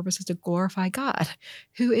 Well, her purpose is to glorify God.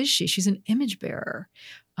 Who is she? She's an image bearer.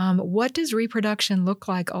 What does reproduction look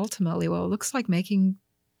like ultimately? Well, it looks like making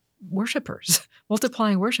worshipers,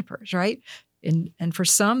 multiplying worshipers, right? And for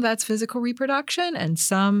some, that's physical reproduction, and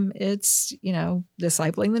some it's,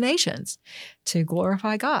 discipling the nations to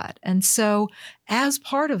glorify God. And so as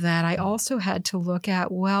part of that, I also had to look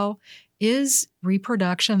at, well, is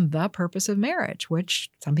reproduction the purpose of marriage?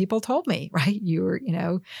 Which some people told me, right?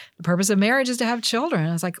 The purpose of marriage is to have children.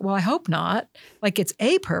 I was like, well, I hope not. Like it's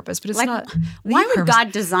a purpose, but it's not. Why would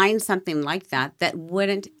God design something like that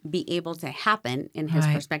wouldn't be able to happen in his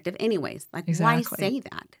perspective anyways? Like why say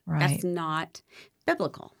that? Right. That's not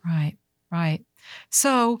biblical. Right.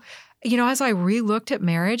 So, as I relooked at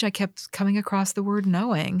marriage, I kept coming across the word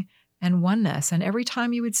knowing and oneness. And every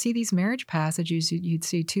time you would see these marriage passages, you'd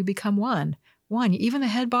see two become one. Even the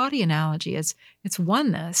head-body analogy is it's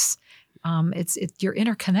oneness. You're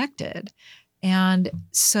interconnected. And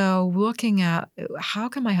so looking at how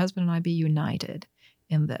can my husband and I be united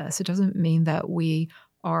in this? It doesn't mean that we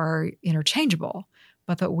are interchangeable,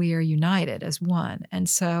 but that we are united as one. And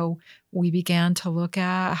so we began to look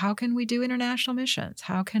at how can we do international missions?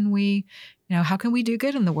 How can we do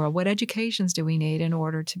good in the world? What educations do we need in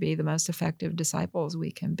order to be the most effective disciples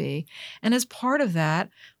we can be? And as part of that,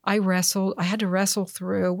 I had to wrestle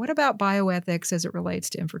through what about bioethics as it relates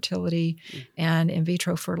to infertility and in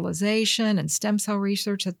vitro fertilization and stem cell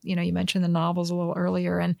research. You mentioned the novels a little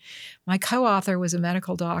earlier, and my co-author was a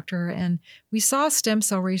medical doctor, and we saw stem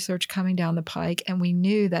cell research coming down the pike, and we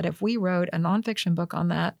knew that if we wrote a nonfiction book on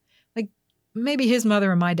that, maybe his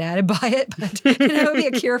mother and my dad would buy it, but it would be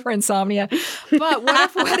a cure for insomnia. But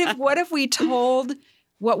what if we told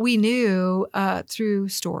what we knew through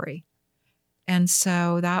story? And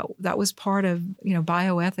so that was part of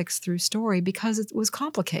bioethics through story because it was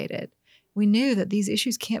complicated. We knew that these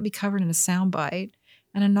issues can't be covered in a soundbite,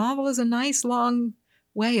 and a novel is a nice long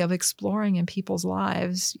way of exploring in people's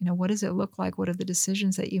lives. What does it look like? What are the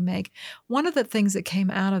decisions that you make? One of the things that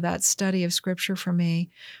came out of that study of scripture for me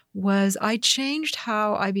was I changed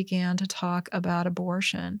how I began to talk about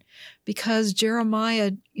abortion, because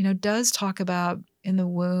Jeremiah, does talk about in the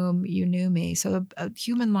womb, you knew me. So a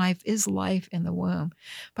human life is life in the womb.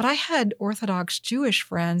 But I had Orthodox Jewish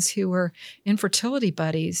friends who were infertility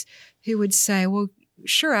buddies who would say, well,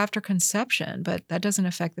 sure, after conception, but that doesn't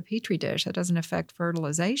affect the Petri dish. That doesn't affect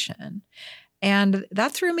fertilization. And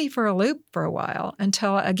that threw me for a loop for a while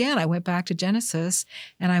until, again, I went back to Genesis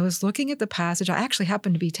and I was looking at the passage. I actually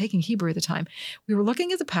happened to be taking Hebrew at the time. We were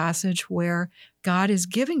looking at the passage where God is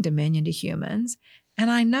giving dominion to humans. And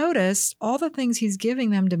I noticed all the things he's giving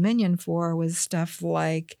them dominion for was stuff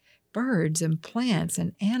like birds and plants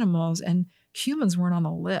and animals, and humans weren't on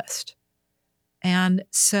the list. And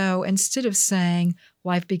so instead of saying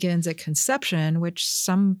life begins at conception, which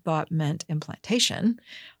some thought meant implantation,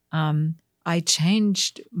 I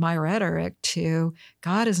changed my rhetoric to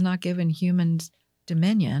God has not given humans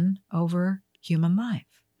dominion over human life.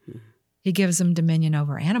 He gives them dominion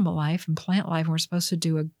over animal life and plant life, and we're supposed to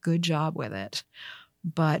do a good job with it.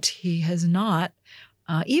 But he has not,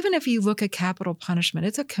 even if you look at capital punishment,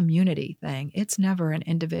 it's a community thing. It's never an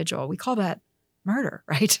individual. We call that murder,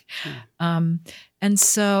 right? And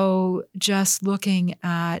so just looking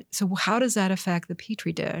at, so how does that affect the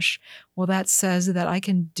Petri dish? Well, that says that I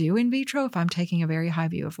can do in vitro if I'm taking a very high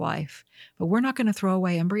view of life. But we're not going to throw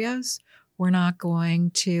away embryos. We're not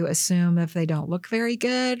going to assume if they don't look very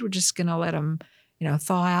good, we're just going to let them,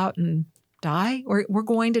 thaw out and die. We're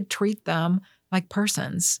going to treat them like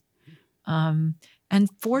persons. And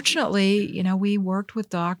fortunately, we worked with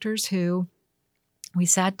doctors who we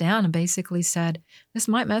sat down and basically said, this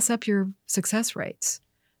might mess up your success rates,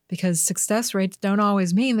 because success rates don't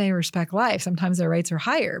always mean they respect life. Sometimes their rates are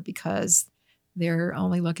higher because they're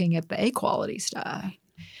only looking at the A quality stuff.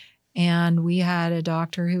 And we had a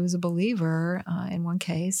doctor who was a believer in one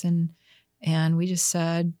case, and we just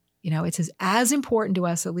said, it's as important to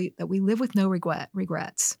us that we live with no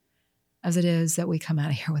regrets as it is that we come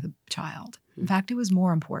out of here with a child. In fact, it was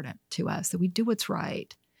more important to us that we do what's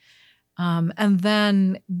right. And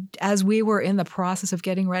then as we were in the process of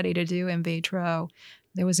getting ready to do in vitro,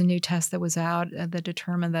 there was a new test that was out that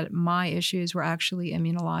determined that my issues were actually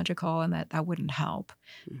immunological and that wouldn't help,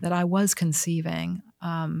 that I was conceiving.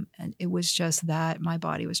 And it was just that my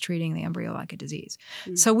body was treating the embryo like a disease.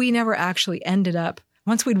 So we never actually ended up,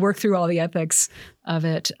 once we'd worked through all the ethics of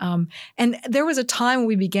it. And there was a time when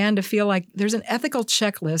we began to feel like there's an ethical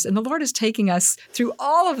checklist, and the Lord is taking us through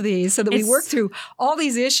all of these so that we work through all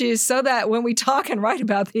these issues so that when we talk and write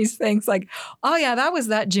about these things, like, oh yeah, that was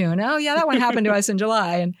that June. Oh yeah, that one happened to us in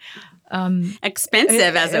July. And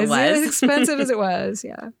expensive as it was. As expensive as it was,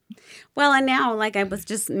 yeah. Well, and now, like I was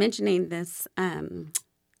just mentioning this,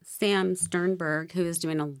 Sam Sternberg, who is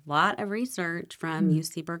doing a lot of research from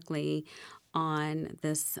UC Berkeley on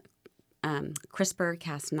this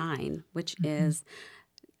CRISPR-Cas9, which is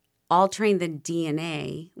altering the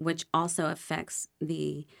DNA, which also affects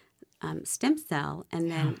the stem cell,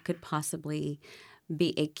 and then could possibly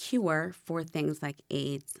be a cure for things like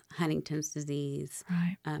AIDS, Huntington's disease,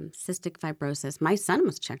 cystic fibrosis. My son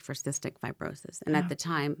was checked for cystic fibrosis, and at the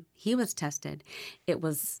time he was tested, it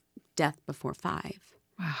was death before 5.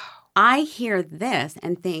 Wow. I hear this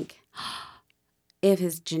and think, if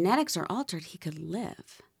his genetics are altered, he could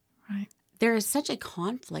live. Right. There is such a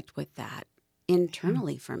conflict with that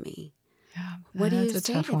internally for me. Yeah. What do you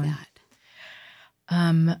say to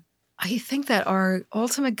that? I think that our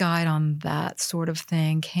ultimate guide on that sort of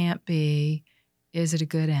thing can't be, is it a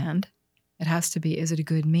good end? It has to be, is it a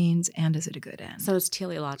good means and is it a good end? So it's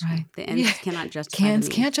teleological. Right. The ends cannot justify the means.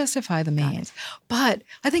 Can't justify the means. But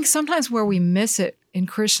I think sometimes where we miss it in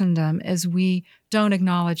Christendom is we don't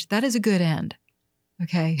acknowledge that is a good end.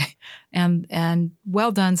 Okay, and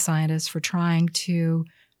well done, scientists, for trying to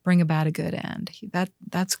bring about a good end.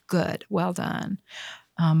 That's good. Well done.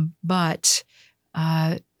 But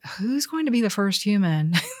who's going to be the first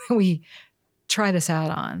human we try this out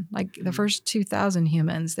on? Like the first 2,000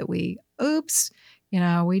 humans that we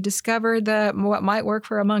discovered that what might work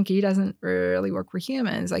for a monkey doesn't really work for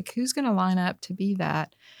humans. Like, who's going to line up to be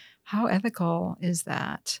that? How ethical is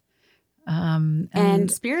that? And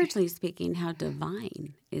spiritually speaking, how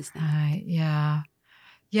divine is that?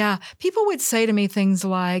 Yeah. People would say to me things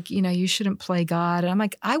like, you shouldn't play God. And I'm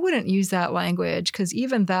like, I wouldn't use that language, because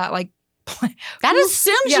even that, like, that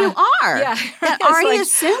assumes you are. Yeah. That already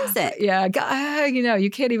assumes it. Yeah. God, you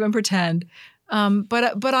can't even pretend.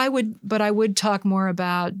 But I would talk more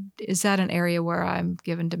about, is that an area where I'm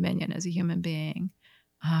given dominion as a human being?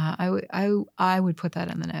 I would put that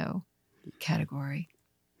in the no category.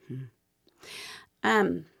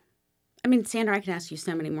 Sandra, I can ask you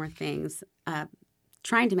so many more things.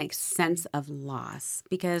 Trying to make sense of loss,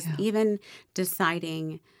 because even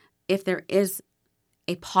deciding if there is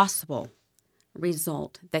a possible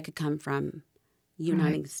result that could come from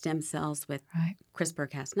uniting stem cells with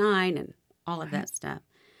CRISPR-Cas9 and all of that stuff.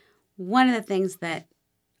 One of the things that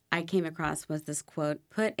I came across was this quote,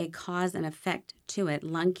 put a cause and effect to it,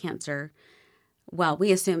 lung cancer. Well,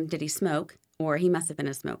 we assume, did he smoke? Or he must have been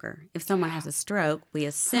a smoker. If someone has a stroke, we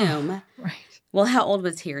assume, well, how old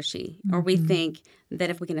was he or she? Mm-hmm. Or we think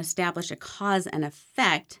that if we can establish a cause and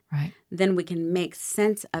effect, then we can make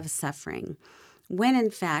sense of suffering. When,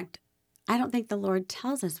 in fact, I don't think the Lord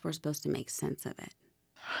tells us we're supposed to make sense of it.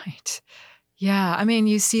 Right. Yeah. I mean,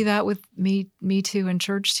 you see that with Me Too and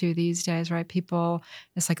Church Too these days, right? People,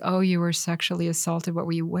 it's like, oh, you were sexually assaulted. What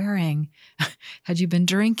were you wearing? Had you been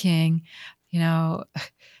drinking? You know,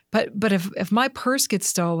 but if my purse gets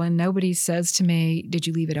stolen, nobody says to me, did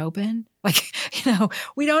you leave it open? Like,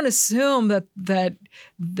 we don't assume that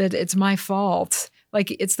it's my fault.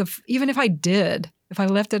 Like even if I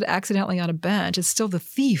left it accidentally on a bench, it's still the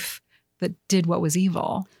thief that did what was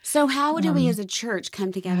evil. So how do we as a church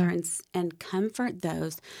come together and comfort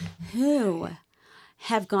those who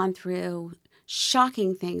have gone through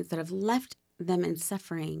shocking things that have left them in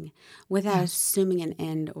suffering without assuming an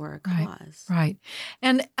end or a cause? Right.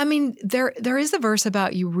 And I mean, there is a verse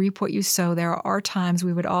about you reap what you sow. There are times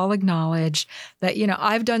we would all acknowledge that,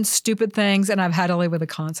 I've done stupid things and I've had to live with the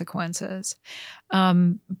consequences.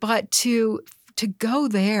 But to go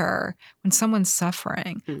there when someone's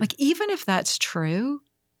suffering, like even if that's true,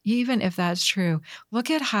 look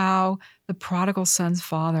at how the prodigal son's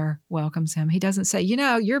father welcomes him. He doesn't say,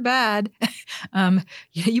 you're bad.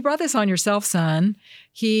 You brought this on yourself, son.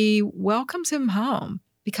 He welcomes him home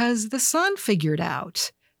because the son figured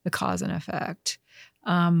out the cause and effect.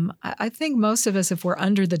 I think most of us, if we're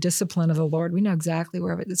under the discipline of the Lord, we know exactly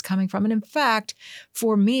where it's coming from. And in fact,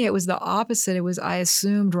 for me, it was the opposite. I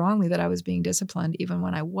assumed wrongly that I was being disciplined even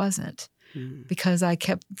when I wasn't, because I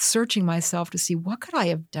kept searching myself to see what could I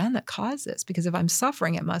have done that caused this? Because if I'm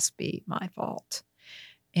suffering, it must be my fault.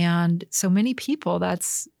 And so many people,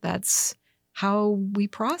 that's how we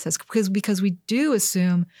process, because we do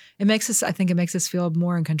assume I think it makes us feel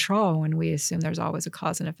more in control when we assume there's always a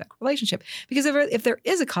cause and effect relationship. Because if there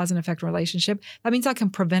is a cause and effect relationship, that means I can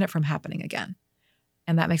prevent it from happening again.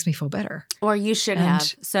 And that makes me feel better. Or you should have.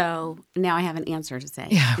 So now I have an answer to say.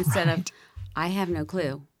 Instead of, I have no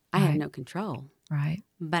clue. I have no control. Right.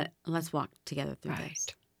 But let's walk together through this.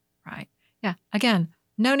 Right. Yeah. Again,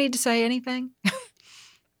 no need to say anything.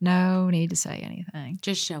 No need to say anything.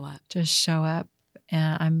 Just show up. Just show up.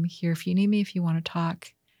 And I'm here if you need me, if you want to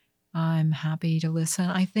talk. I'm happy to listen.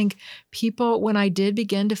 I think people, when I did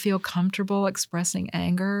begin to feel comfortable expressing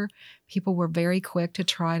anger, people were very quick to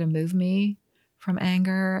try to move me from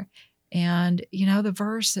anger. And, the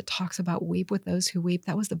verse that talks about weep with those who weep,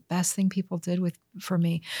 that was the best thing people did for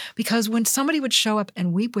me. Because when somebody would show up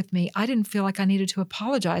and weep with me, I didn't feel like I needed to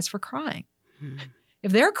apologize for crying.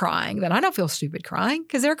 If they're crying, then I don't feel stupid crying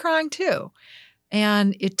because they're crying too.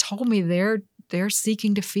 And it told me they're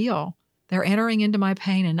seeking to feel. They're entering into my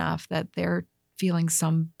pain enough that they're feeling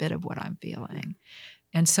some bit of what I'm feeling.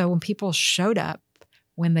 And so when people showed up,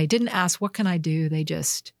 when they didn't ask, what can I do? They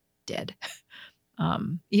just did.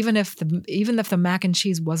 Even if the mac and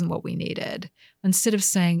cheese wasn't what we needed, instead of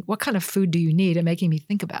saying, what kind of food do you need, and making me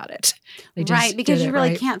think about it. They just right, because did you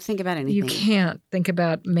really can't think about anything. You can't think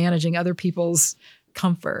about managing other people's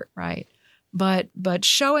comfort, right? But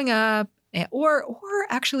showing up, or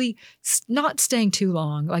actually not staying too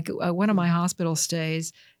long. Like one of my hospital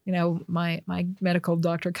stays, my medical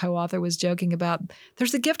doctor co-author was joking about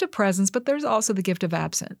there's the gift of presence, but there's also the gift of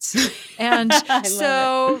absence. And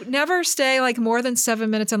so never stay like more than 7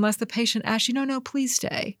 minutes unless the patient asks you, no, please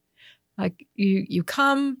stay. Like you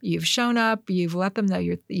come, you've shown up, you've let them know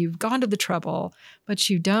you've gone to the trouble, but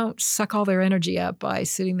you don't suck all their energy up by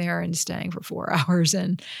sitting there and staying for 4 hours.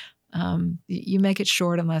 And you make it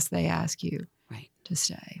short unless they ask you to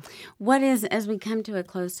stay. What is, as we come to a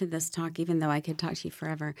close to this talk, even though I could talk to you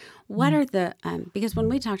forever, what are the, because when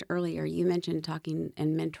we talked earlier, you mentioned talking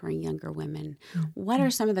and mentoring younger women. What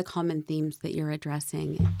are some of the common themes that you're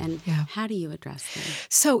addressing, and how do you address them?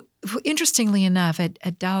 So interestingly enough,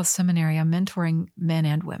 at Dallas Seminary, I'm mentoring men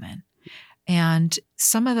and women. And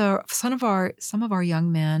some of our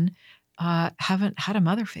young men haven't had a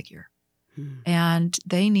mother figure. And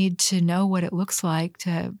they need to know what it looks like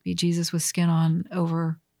to be Jesus with skin on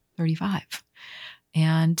over 35.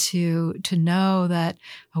 And to know that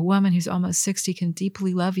a woman who's almost 60 can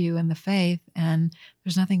deeply love you in the faith, and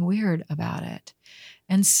there's nothing weird about it.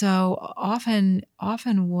 And so often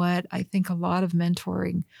what I think a lot of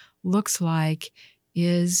mentoring looks like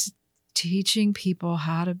is teaching people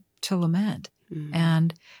how to lament.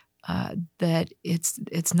 And that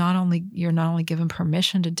it's not only, you're not only given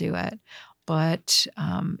permission to do it, but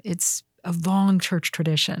it's a long church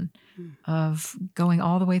tradition of going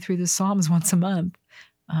all the way through the Psalms once a month.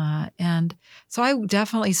 And so I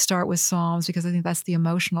definitely start with Psalms because I think that's the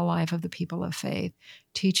emotional life of the people of faith,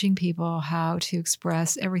 teaching people how to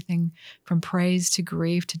express everything from praise to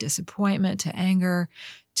grief to disappointment to anger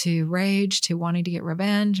to rage to wanting to get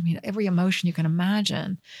revenge. I mean, every emotion you can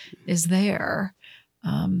imagine is there.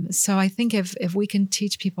 So I think if we can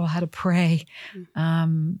teach people how to pray,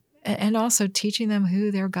 and also teaching them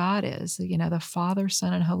who their God is, the Father,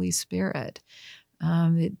 Son, and Holy Spirit.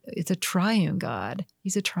 It's a triune God.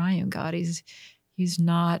 He's a triune God. He's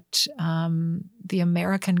not the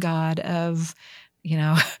American God of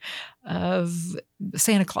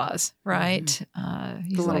Santa Claus, right? Mm-hmm.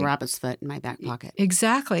 He's the little rabbit's foot in my back pocket.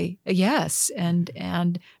 Exactly. Yes.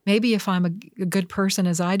 And maybe if I'm a good person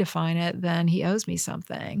as I define it, then he owes me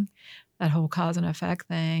something. That whole cause and effect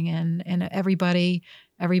thing. And everybody,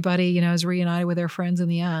 is reunited with their friends in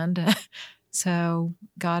the end. So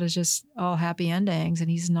God is just all happy endings,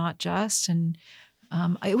 and he's not just. And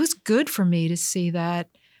it was good for me to see that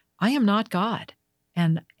I am not God.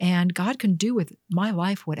 And God can do with my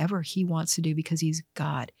life whatever he wants to do because he's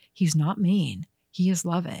God. He's not mean. He is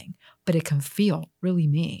loving, but it can feel really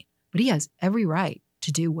mean. But he has every right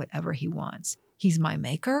to do whatever he wants. He's my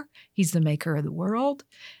maker. He's the maker of the world.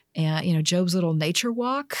 And, Job's little nature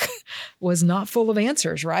walk was not full of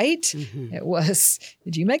answers, right? Mm-hmm. It was,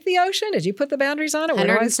 did you make the ocean? Did you put the boundaries on it? Where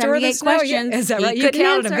do I store the snow? Questions. Is that right? You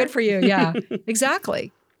counted them. Good for you. Yeah,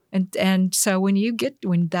 exactly. And so when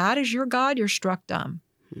that is your God, you're struck dumb.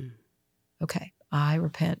 Okay, I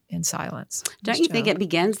repent in silence. Don't you think it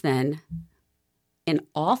begins then, in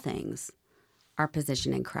all things, our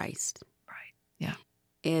position in Christ? Right, yeah.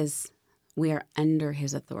 Is we are under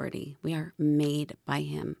his authority. We are made by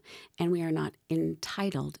him. And we are not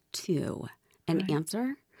entitled to an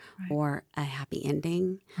answer or a happy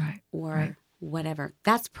ending or whatever.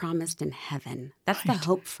 That's promised in heaven. That's the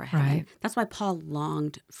hope for heaven. Right. That's why Paul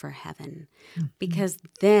longed for heaven, because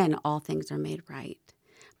then all things are made right.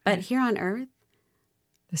 But here on earth,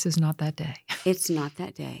 this is not that day. It's not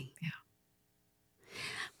that day. Yeah.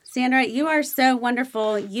 Sandra, you are so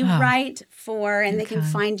wonderful. You write for, and they can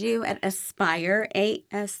find you at Aspire,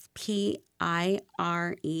 ASPIRE,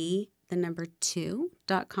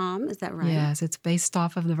 2.com. Is that right? Yes, it's based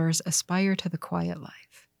off of the verse, aspire to the quiet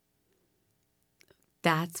life.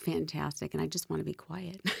 That's fantastic, and I just want to be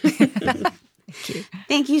quiet. Thank you.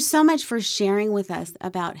 Thank you so much for sharing with us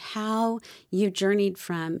about how you journeyed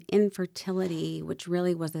from infertility, which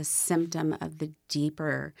really was a symptom of the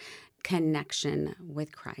deeper connection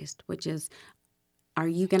with Christ, which is, are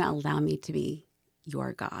you going to allow me to be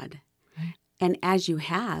your God? Right. And as you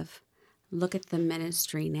have, look at the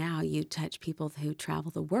ministry now. You touch people who travel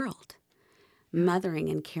the world, mothering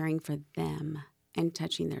and caring for them and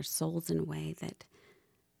touching their souls in a way that,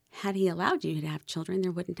 had he allowed you to have children,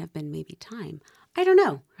 there wouldn't have been maybe time. I don't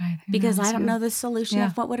know. Right. Because I don't know the solution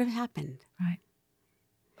of what would have happened. Right.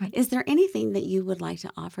 But is there anything that you would like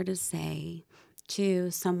to offer to say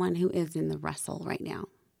to someone who is in the wrestle right now,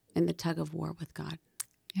 in the tug of war with God?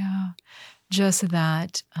 Yeah. Just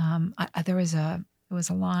that there was a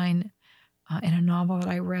line in a novel that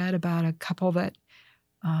I read about a couple that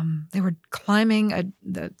they were climbing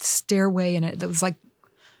the stairway, and it was like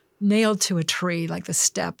nailed to a tree, like the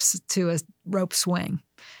steps to a rope swing.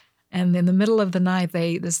 And in the middle of the night,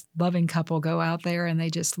 this loving couple go out there and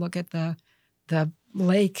they just look at the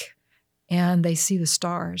lake and they see the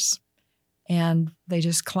stars. And they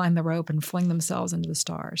just climb the rope and fling themselves into the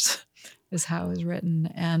stars, is how it was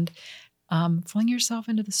written. And fling yourself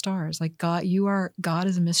into the stars. Like God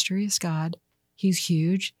is a mysterious God. He's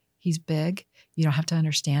huge. He's big. You don't have to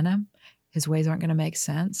understand him. His ways aren't going to make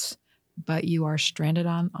sense. But you are stranded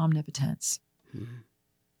on omnipotence. Mm-hmm.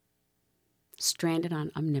 Stranded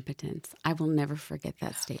on omnipotence. I will never forget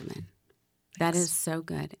that statement. Thanks. That is so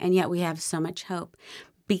good. And yet we have so much hope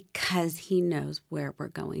because he knows where we're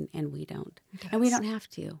going and we don't. And we don't have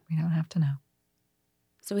to. We don't have to know.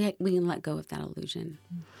 So we can let go of that illusion.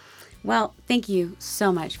 Well, thank you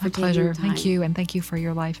so much for taking pleasure. the time. Thank you, and thank you for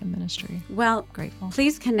your life and ministry. Well, grateful.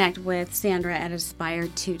 Please connect with Sandra at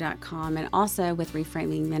aspire2.com and also with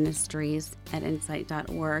Reframing Ministries at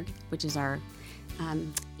insight.org, which is our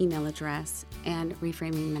email address, and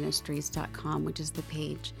reframingministries.com, which is the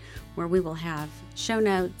page where we will have show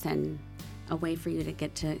notes and a way for you to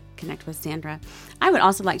get to connect with Sandra. I would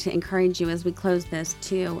also like to encourage you as we close this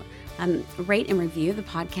to rate and review the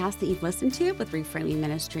podcast that you've listened to with Reframing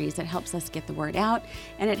Ministries. It helps us get the word out,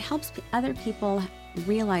 and it helps other people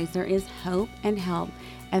realize there is hope and help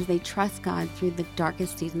as they trust God through the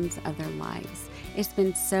darkest seasons of their lives. It's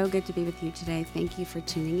been so good to be with you today. Thank you for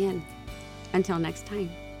tuning in. Until next time.